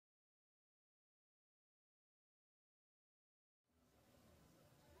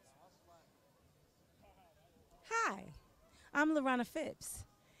I'm Laranah Phipps,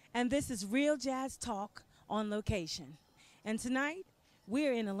 and this is Real Jazz Talk on location. And tonight,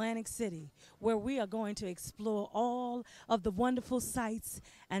 we're in Atlantic City, where we are going to explore all of the wonderful sights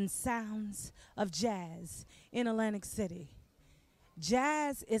and sounds of jazz in Atlantic City.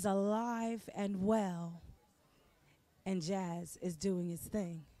 Jazz is alive and well, and jazz is doing its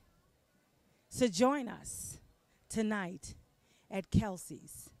thing. So join us tonight at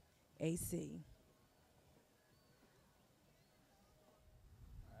Kelsey's AC.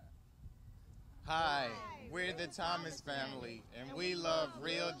 Hi, we're the Thomas family, and we love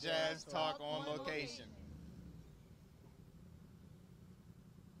Real Jazz Talk on location.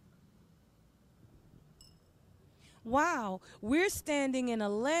 Wow, we're standing in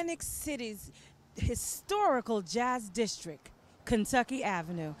Atlantic City's historical jazz district, Kentucky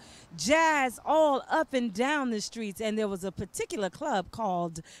Avenue. Jazz all up and down the streets, and there was a particular club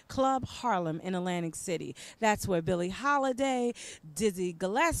called Club Harlem in Atlantic City. That's where Billie Holiday, Dizzy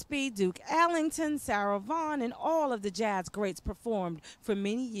Gillespie, Duke Ellington, Sarah Vaughan, and all of the jazz greats performed for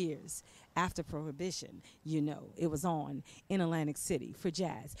many years. After Prohibition, you know, it was on in Atlantic City for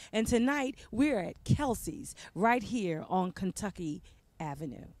jazz. And tonight, we're at Kelsey's right here on Kentucky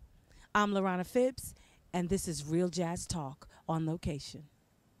Avenue. I'm Laranah Phipps, and this is Real Jazz Talk on location.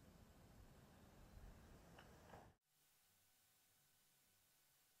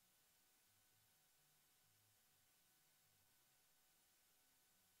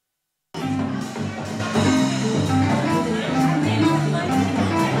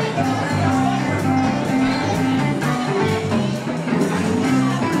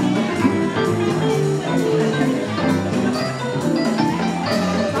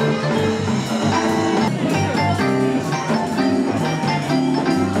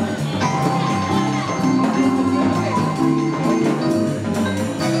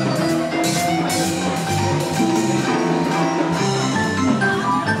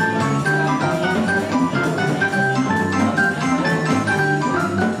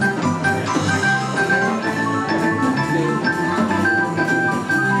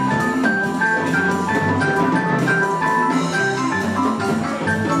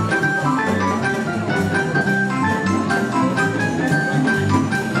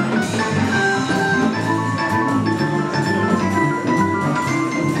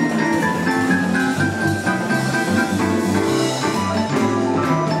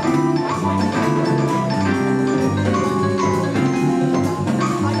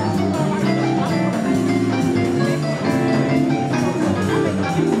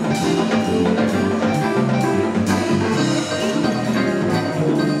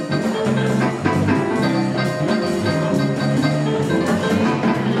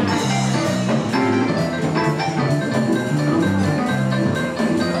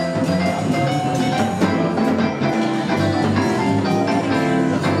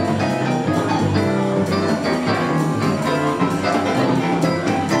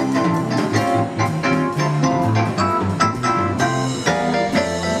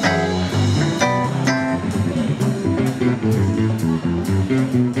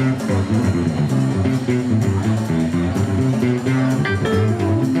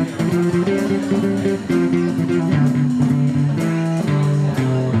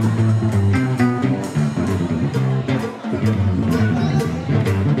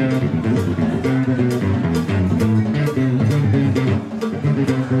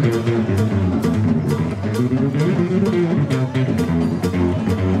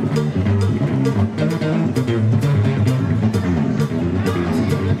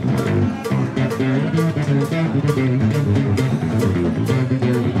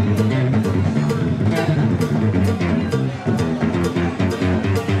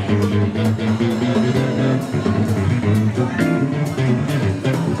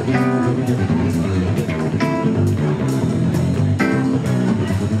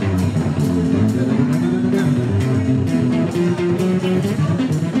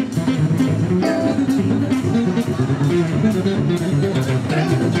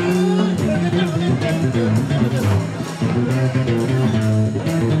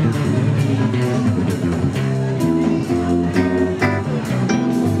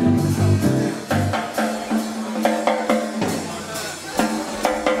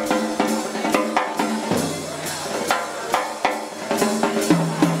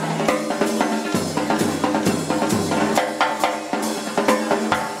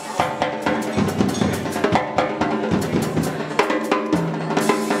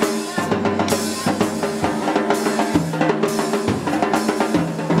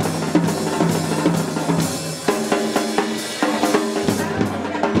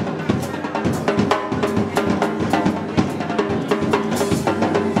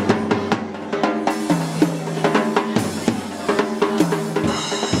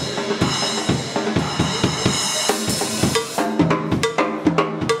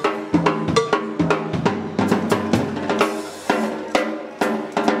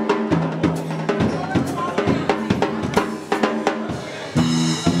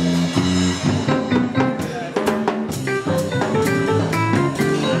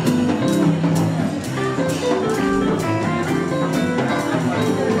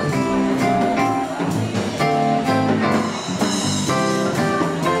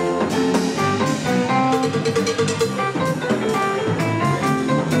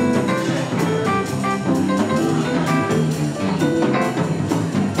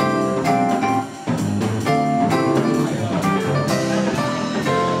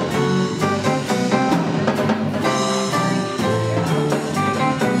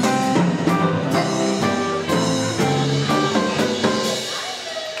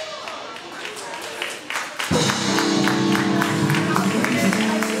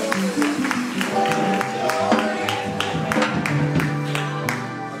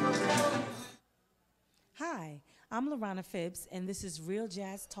 Laranah Phipps, and this is Real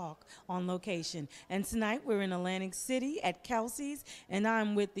Jazz Talk on location. And tonight we're in Atlantic City at Kelsey's, and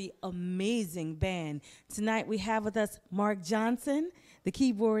I'm with the amazing band. Tonight we have with us Mark Johnson, the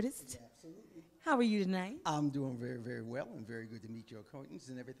keyboardist. Yeah, absolutely. How are you tonight? I'm doing very, very well, and very good to meet your acquaintance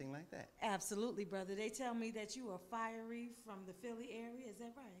and everything like that. Absolutely, brother. They tell me that you are fiery from the Philly area. Is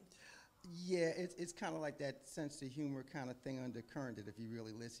that right? Yeah, it's kind of like that sense of humor kind of thing undercurrent that if you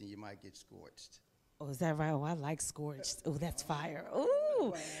really listen, you might get scorched. Oh, is that right? Oh, I like scorched. Oh, that's fire.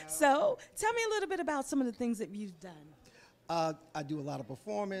 Ooh. So tell me a little bit about some of the things that you've done. I do a lot of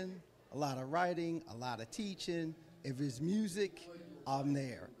performing, a lot of writing, a lot of teaching. If it's music, I'm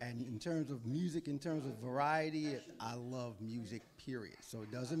there. And in terms of music, in terms of variety, I love music, period. So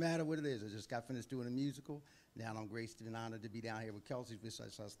it doesn't matter what it is. I just got finished doing a musical. Now I'm graced and honored to be down here with Kelsey with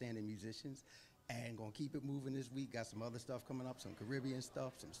such outstanding musicians. And gonna keep it moving this week. Got some other stuff coming up, some Caribbean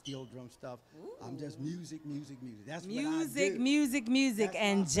stuff, some steel drum stuff. Ooh. I'm just music. That's what I do. Music,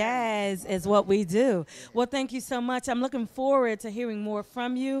 and jazz is what we do. Well, thank you so much. I'm looking forward to hearing more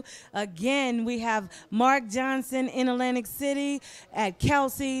from you. Again, we have Mark Johnson in Atlantic City at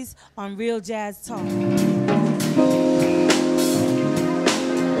Kelsey's on Real Jazz Talk.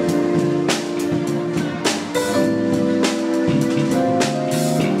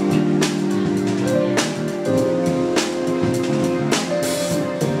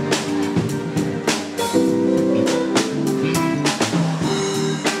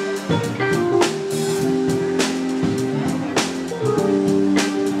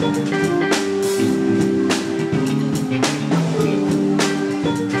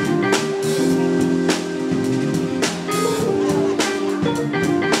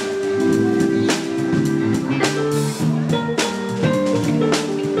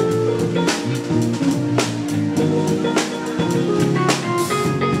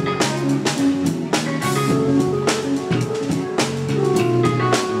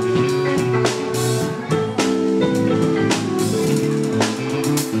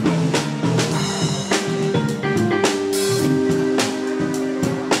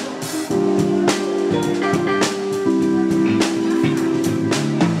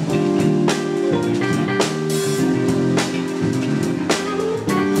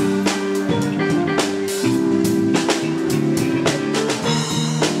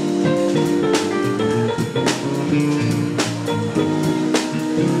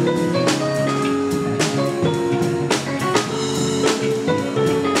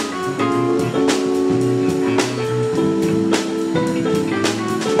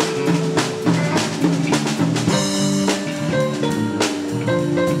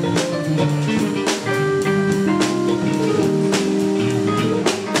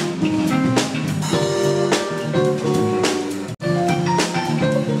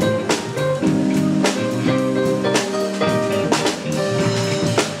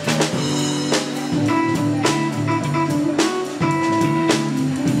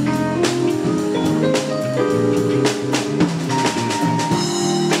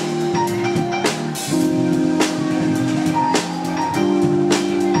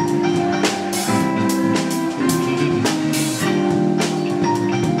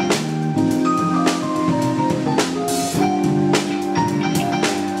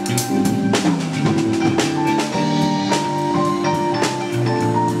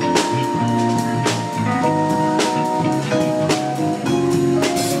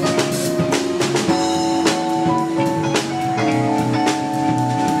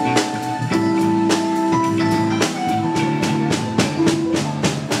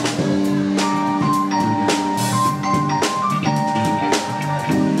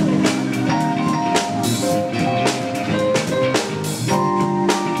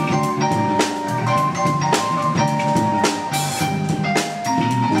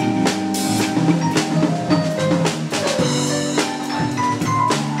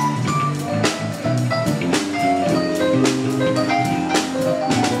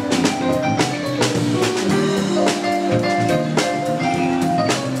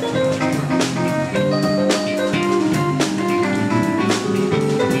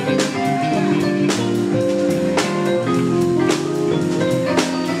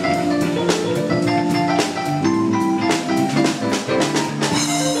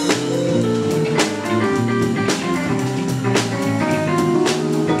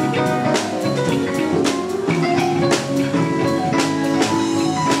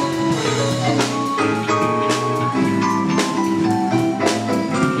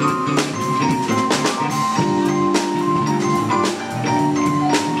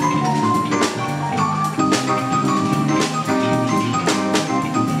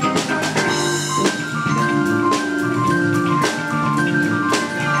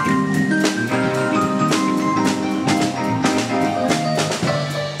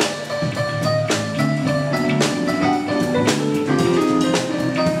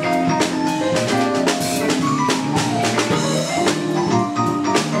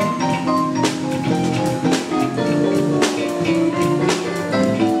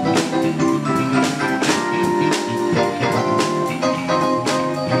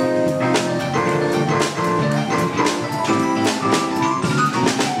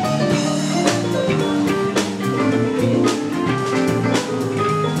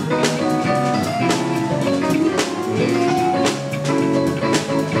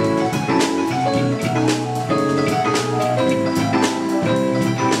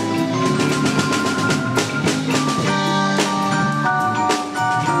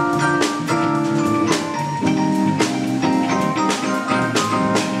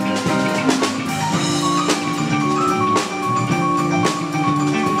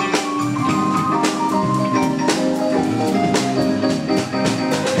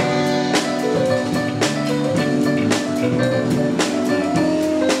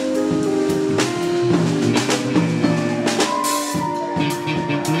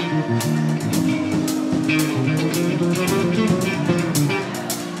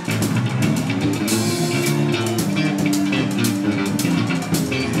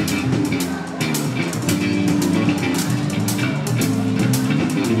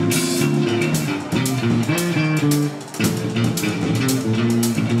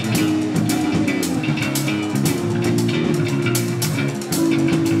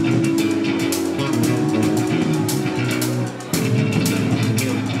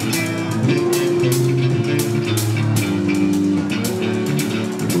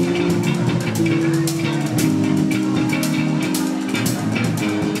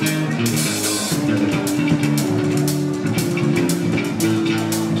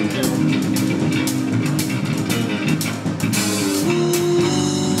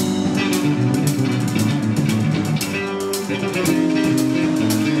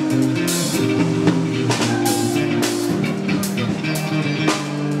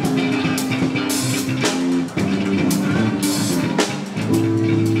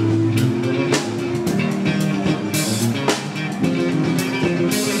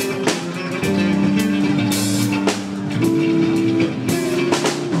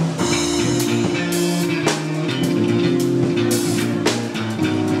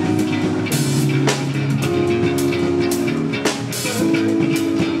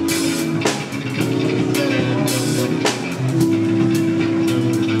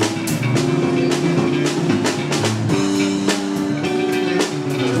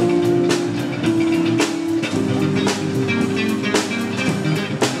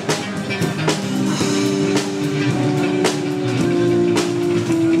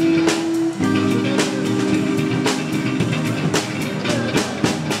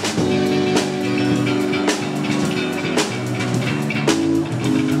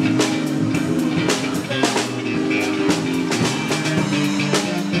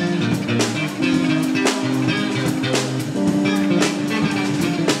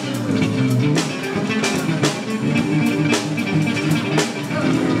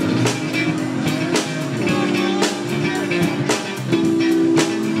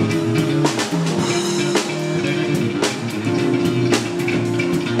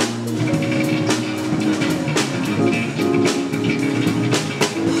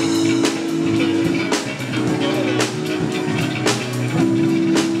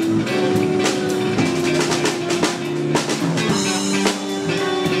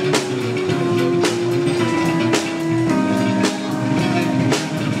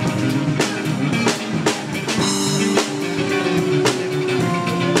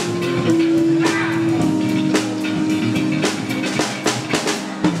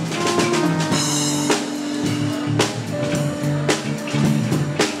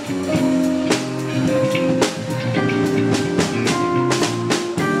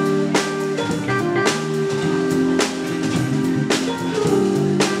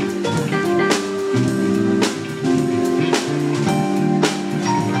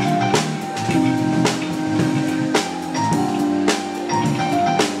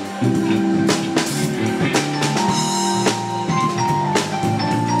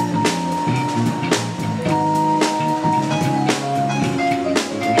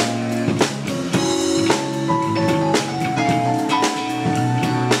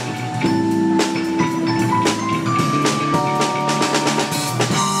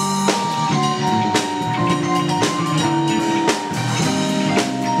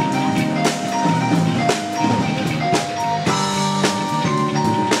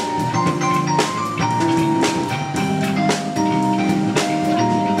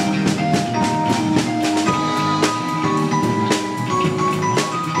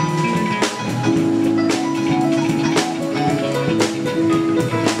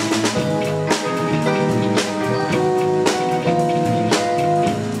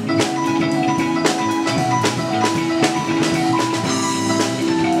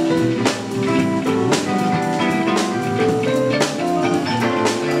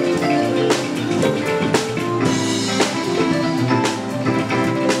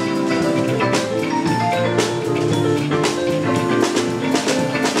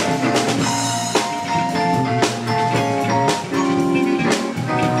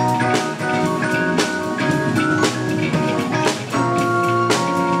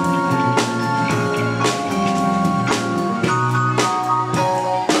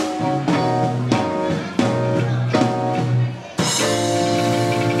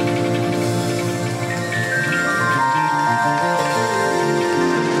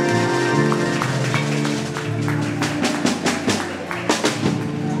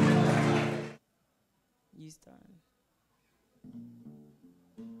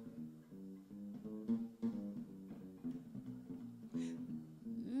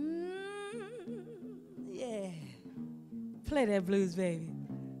 Play that blues, baby.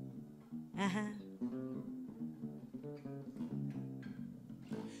 Uh-huh.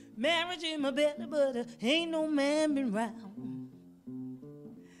 Marriage in my belly, but ain't no man been round.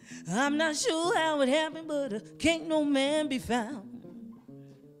 I'm not sure how it happened, but can't no man be found.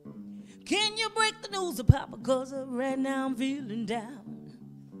 Can you break the news to Papa, 'cause right now I'm feeling down.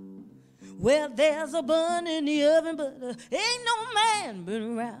 Well, there's a bun in the oven, but ain't no man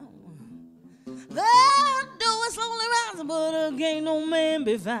been around. The door is slowly rising, but ain't no man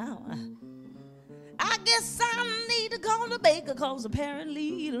be found. I guess I need to call the baker, 'cause apparently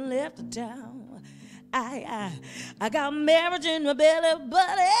he left the town. I got marriage in my belly,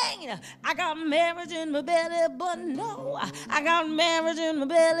 but ain't. I got marriage in my belly, but no. I got marriage in my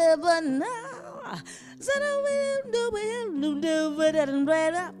belly, but no. So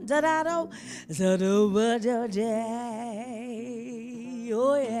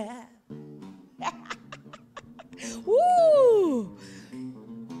oh yeah. Woo!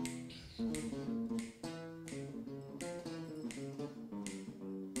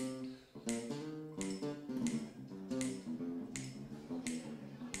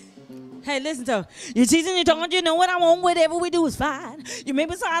 Hey, listen to her. You're teasing, you're talking, you know what I want, whatever we do is fine. You may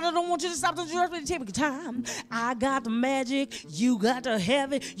be sorry, I don't want you to stop, don't you just really take your time. I got the magic, you got the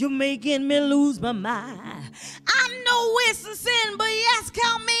heavy, you're making me lose my mind. I know it's a sin, but yes,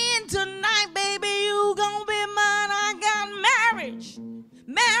 count me in tonight, baby, you gon' be mine. I got marriage,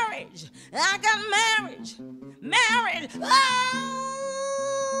 marriage, I got marriage, marriage,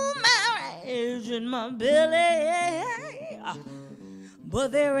 oh, marriage in my belly.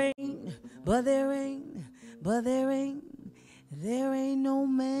 But there ain't no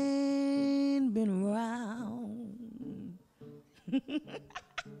man been around.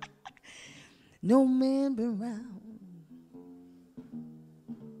 No man been around.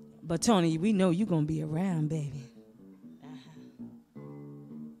 But Tony, we know you gonna be around, baby.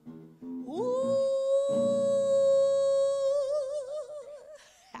 Ooh.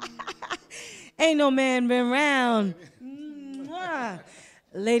 Ain't no man been around.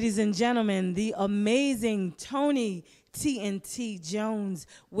 Ladies and gentlemen, the amazing Tony TNT Jones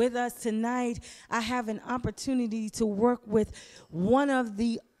with us tonight. I have an opportunity to work with one of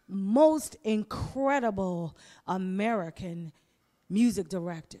the most incredible American music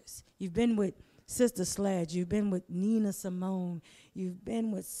directors. You've been with Sister Sledge, you've been with Nina Simone, you've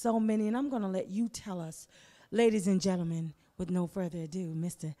been with so many, and I'm going to let you tell us, ladies and gentlemen, with no further ado,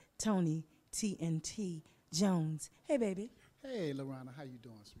 Mr. Tony TNT Jones. Hey, baby. Hey, Laranah, how you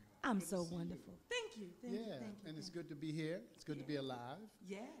doing, sweetheart? I'm so wonderful. Thank you. Thank you. And it's good to be here. It's good to be alive.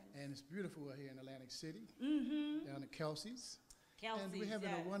 Yes. And it's beautiful out here in Atlantic City, Mm-hmm. down at Kelsey's. Kelsey's, and we're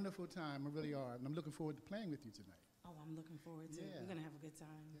having a wonderful time. We really are. And I'm looking forward to playing with you tonight. Oh, I'm looking forward to it. We're going to have a good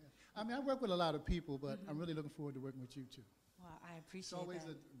time. Yeah. I mean, I work with a lot of people, but I'm really looking forward to working with you, too. Well, I appreciate It's always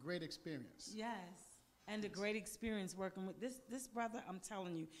that. a great experience. Yes. And a great experience working with this brother, I'm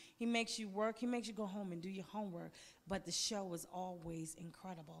telling you, he makes you work, he makes you go home and do your homework, but the show is always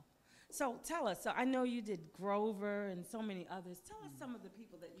incredible. So tell us, so I know you did Grover and so many others. Tell us some of the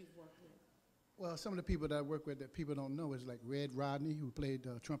people that you've worked with. Well, some of the people that I work with that people don't know is like Red Rodney, who played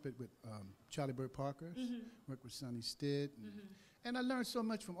trumpet with Charlie Bird Parker, worked with Sonny Stitt. And I learned so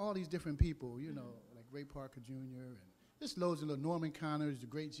much from all these different people, you know, like Ray Parker Jr. and just loads of little Norman Connors, the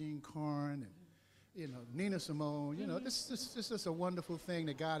great Gene Carn, and you know, Nina Simone, you know, this is just a wonderful thing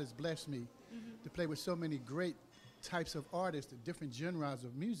that God has blessed me to play with so many great types of artists, the different genres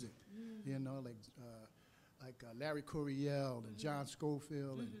of music, you know, like Larry Coryell and John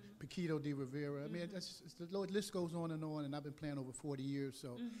Scofield and Paquito de Rivera. I mean, the list goes on, and I've been playing over 40 years,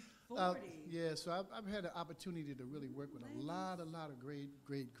 so. 40. Yeah, so I've had an opportunity to really work with a lot of great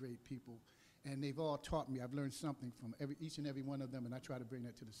people, and they've all taught me. I've learned something from each and every one of them, and I try to bring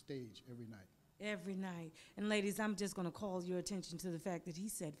that to the stage every night. Every night. And ladies, I'm just going to call your attention to the fact that he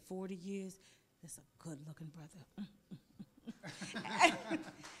said 40 years. That's a good-looking brother.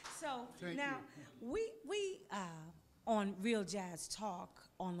 So Thank now, we on Real Jazz Talk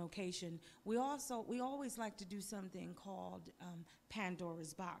on location, we always like to do something called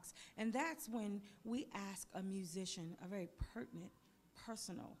Pandora's Box. And that's when we ask a musician a very pertinent,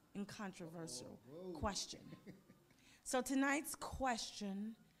 personal, and controversial question. So tonight's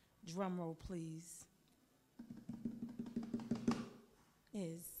question, drum roll please,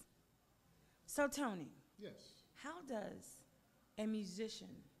 is, so Tony, Yes. how does a musician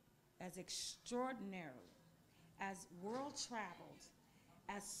as extraordinary, as world-traveled,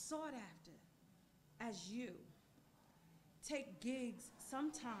 as sought after as you, take gigs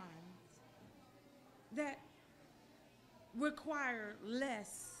sometimes that require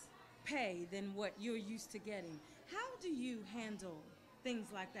less pay than what you're used to getting. How do you handle things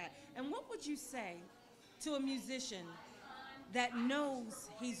like that? And what would you say to a musician that knows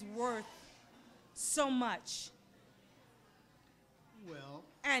he's worth so much Well,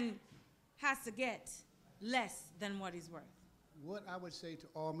 and has to get less than what he's worth? what I would say to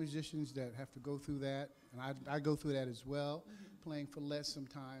all musicians that have to go through that, and I go through that as well, playing for less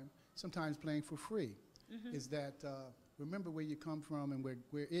sometimes playing for free, is that remember where you come from and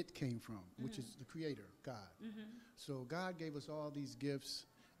where it came from, which is the Creator, God. So God gave us all these gifts,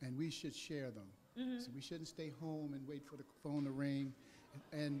 and we should share them. So we shouldn't stay home and wait for the phone to ring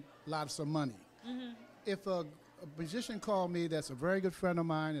and lots of money. If a musician called me that's a very good friend of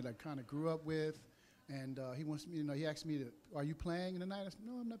mine that I kind of grew up with, and he wants me, he asked me, are you playing tonight? I said,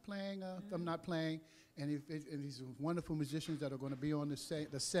 no, I'm not playing. I'm not playing. And and these wonderful musicians that are going to be on the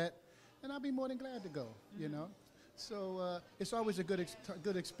set, and I'll be more than glad to go, you know. So it's always a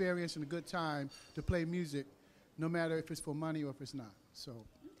good experience and a good time to play music, no matter if it's for money or if it's not. So,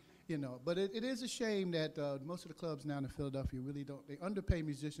 you know, but it is a shame that most of the clubs now in Philadelphia really they underpay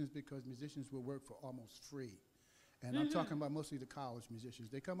musicians because musicians will work for almost free. And I'm talking about mostly the college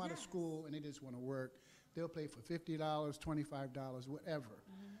musicians. They come out of school and they just want to work. They'll play for $50, $25, whatever,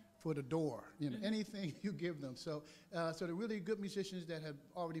 for the door. You know, anything you give them. So, so the really good musicians that have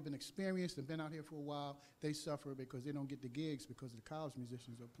already been experienced and been out here for a while, they suffer because they don't get the gigs because the college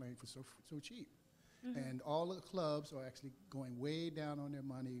musicians are playing for so cheap. And all the clubs are actually going way down on their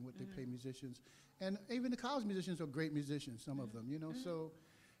money, what they pay musicians. And even the college musicians are great musicians, some of them, you know. So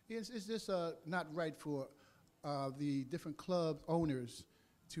it's just not right for the different club owners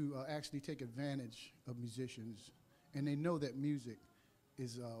to actually take advantage of musicians. And they know that music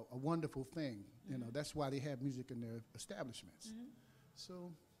is a wonderful thing. You know, that's why they have music in their establishments.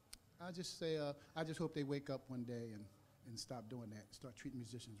 So I just say, I just hope they wake up one day and stop doing that, start treating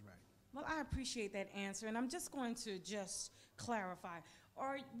musicians right. Well, I appreciate that answer, and I'm just going to clarify.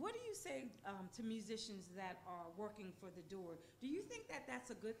 Or what do you say to musicians that are working for the door? Do you think that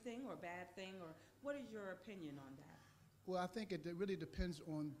that's a good thing or a bad thing, or what is your opinion on that? Well, I think it really depends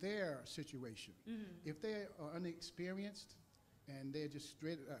on their situation. If they are unexperienced and they're just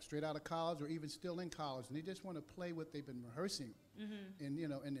straight out of college or even still in college and they just want to play what they've been rehearsing in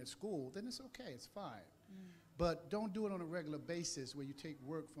their school, then it's okay, it's fine. But don't do it on a regular basis where you take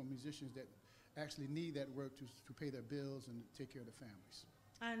work from musicians that actually need that work to pay their bills and take care of their families.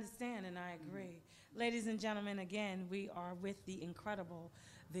 I understand, and I agree. Ladies and gentlemen, again, we are with the incredible,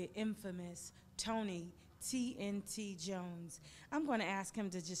 the infamous Tony TNT Jones. I'm going to ask him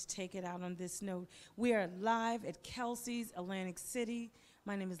to just take it out on this note. We are live at Kelsey's, Atlantic City.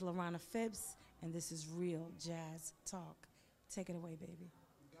 My name is Laranah Phipps, and this is Real Jazz Talk. Take it away, baby.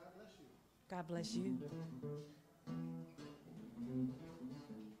 God bless you.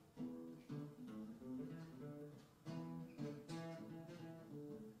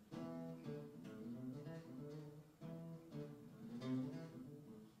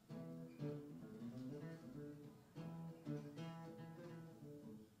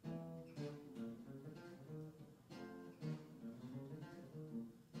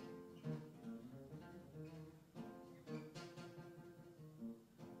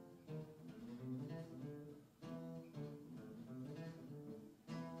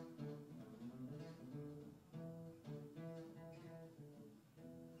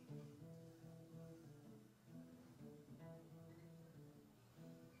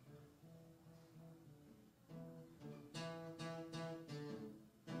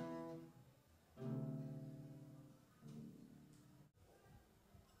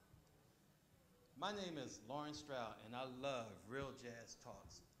 My name is Lauren Stroud, and I love Real Jazz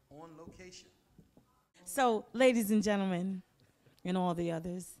Talks on location. So, ladies and gentlemen, and all the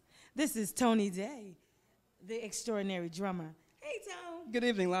others, this is Tony Day, the extraordinary drummer. Hey, Tone. Good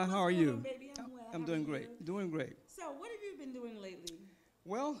evening, Lon. How are you? Baby? I'm well. I'm How doing are great. you? Doing great. So, what have you been doing lately?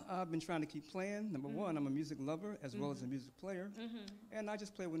 Well, I've been trying to keep playing. Number one, I'm a music lover as well as a music player, and I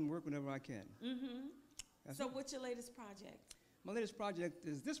just play and work whenever I can. So, what's your latest project? My latest project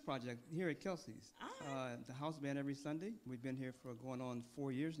is this project here at Kelsey's. The house band every Sunday. We've been here for going on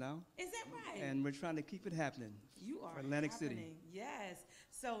 4 years now. Is that right? And we're trying to keep it happening. You are for Atlantic happening. City. Yes.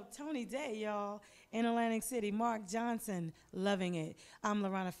 So Tony Day, y'all, in Atlantic City. Mark Johnson, loving it. I'm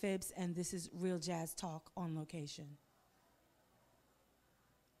Laranah Phipps, and this is Real Jazz Talk on location.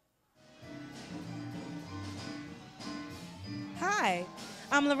 Hi,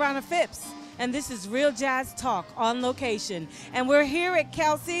 I'm Laranah Phipps, and this is Real Jazz Talk on location. And we're here at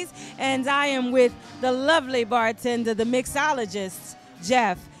Kelsey's, and I am with the lovely bartender, the mixologist,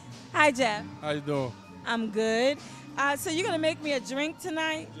 Jeff. Hi, Jeff. How you doing? I'm good. So you're gonna make me a drink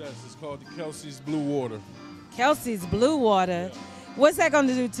tonight? Yes, it's called the Kelsey's Blue Water. Kelsey's Blue Water. Yeah. What's that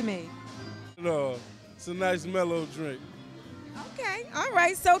gonna do to me? No, it's a nice mellow drink. Okay, all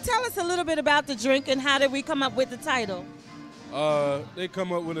right. So tell us a little bit about the drink and how did we come up with the title? They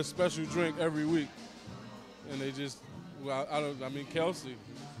come up with a special drink every week, and they just, well, I mean, Kelsey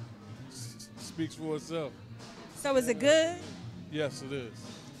speaks for itself. So is it good? Yes, it is.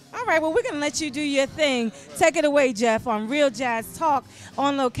 All right, well, we're going to let you do your thing. Take it away, Jeff, on Real Jazz Talk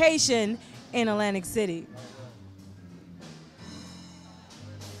on location in Atlantic City.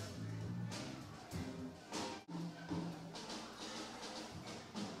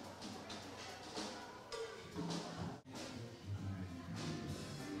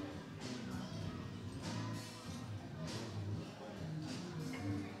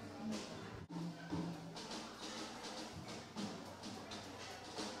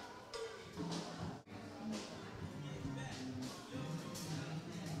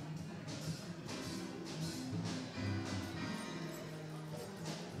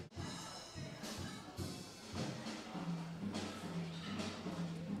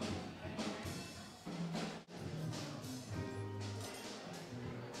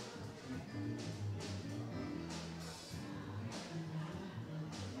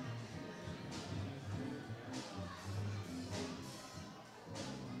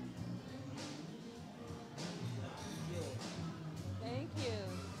 Thank you.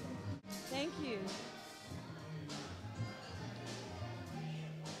 Thank you.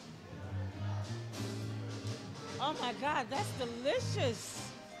 Oh my God, that's delicious.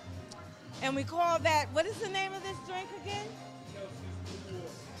 And we call that, what is the name of this drink again?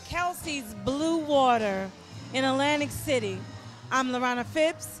 Kelsey's Blue Water in Atlantic City. I'm Laranah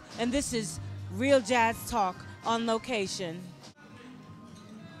Phipps, and this is Real Jazz Talk on location.